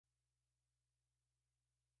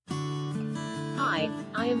Hi,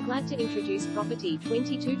 I am glad to introduce property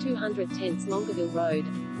 22210 Longueville Road,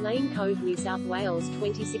 Lane Cove, New South Wales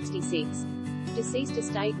 2066. Deceased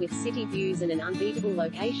estate with city views and an unbeatable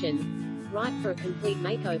location. Right for a complete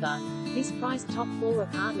makeover. This priced top-floor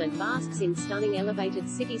apartment basks in stunning elevated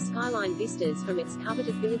city skyline vistas from its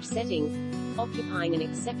coveted village setting, occupying an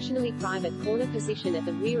exceptionally private corner position at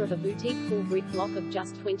the rear of a boutique full-brick block of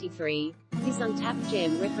just 23. This untapped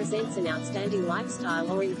gem represents an outstanding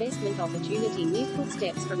lifestyle or investment opportunity near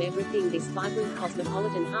footsteps from everything this vibrant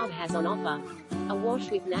cosmopolitan hub has on offer. Awash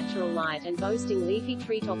with natural light and boasting leafy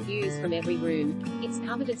treetop views from every room, its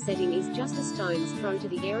coveted setting is just a stone's throw to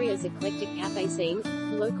the area's eclectic cafe scene,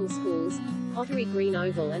 local schools, Pottery Green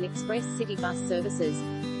Oval and express city bus services.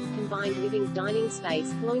 Combined living dining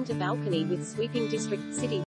space flowing to balcony with sweeping district city